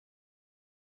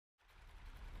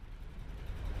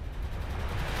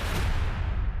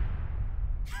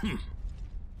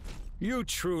You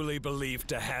truly believe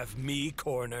to have me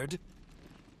cornered?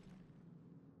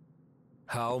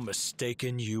 How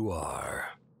mistaken you are.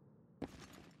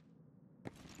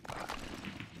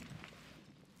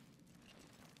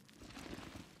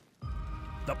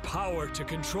 The power to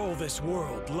control this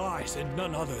world lies in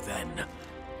none other than...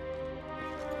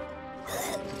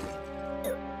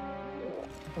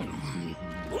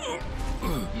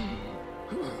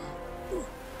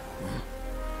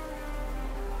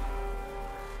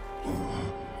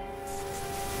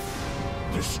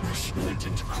 This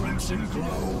resplendent crimson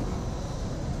glow.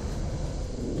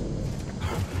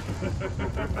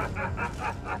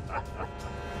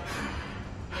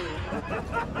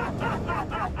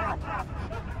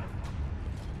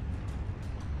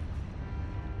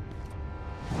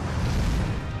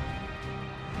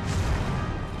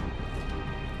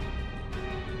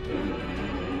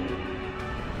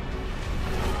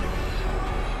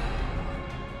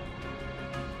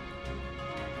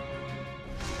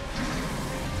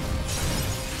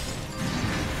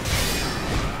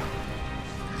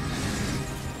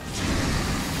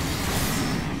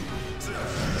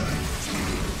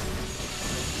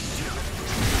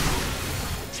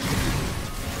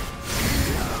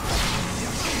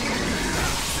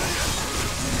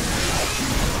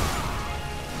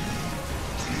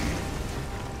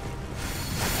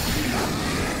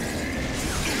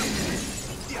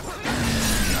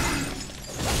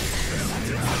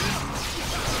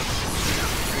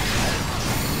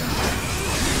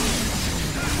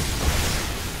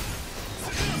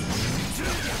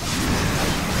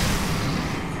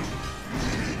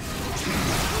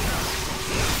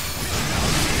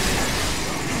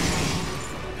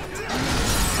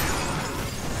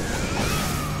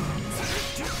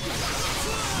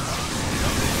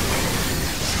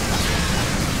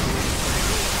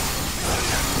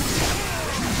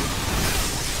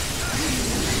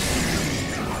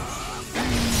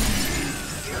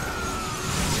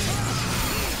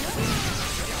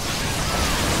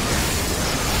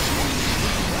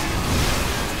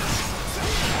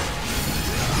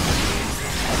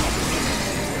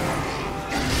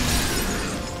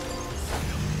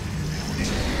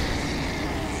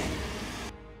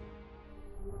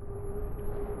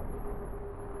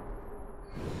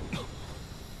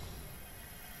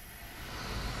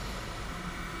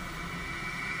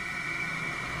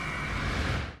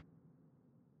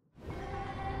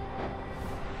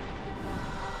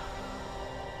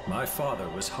 My father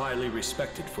was highly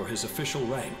respected for his official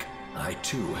rank. I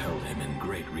too held him in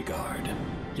great regard.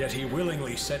 Yet he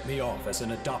willingly sent me off as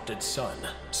an adopted son,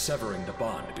 severing the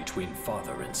bond between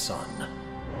father and son.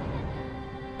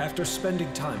 After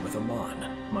spending time with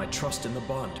Amon, my trust in the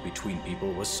bond between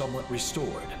people was somewhat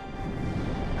restored.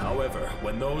 However,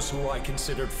 when those who I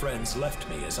considered friends left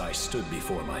me as I stood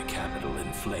before my capital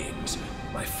in flames,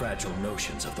 my fragile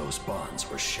notions of those bonds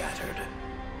were shattered.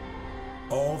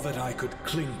 All that I could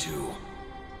cling to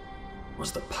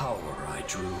was the power I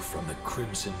drew from the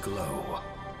crimson glow.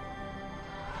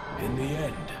 In the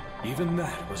end, even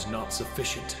that was not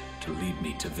sufficient to lead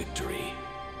me to victory.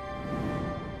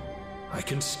 I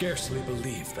can scarcely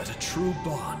believe that a true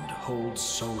bond holds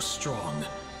so strong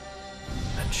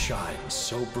and shines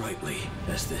so brightly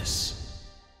as this.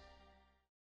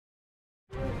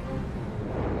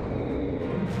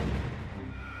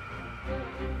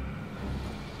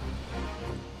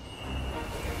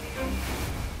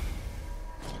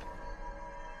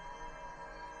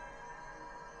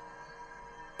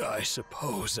 I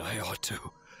suppose I ought to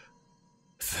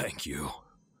thank you.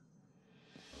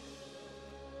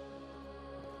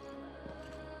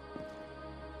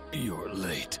 You're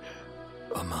late,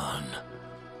 Amon.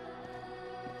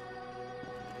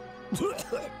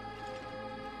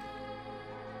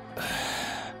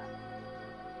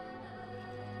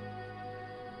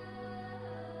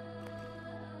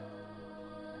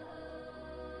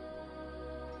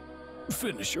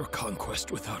 Finish your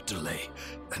conquest without delay,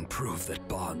 and prove that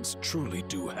bonds truly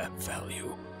do have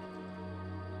value.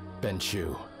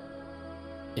 Benchu,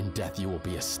 in death you will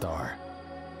be a star.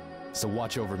 So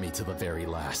watch over me to the very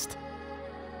last.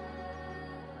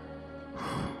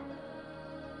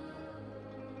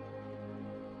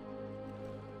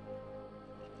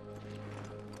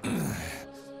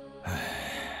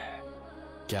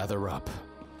 Gather up.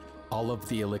 All of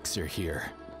the elixir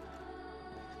here.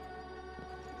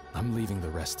 I'm leaving the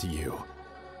rest to you.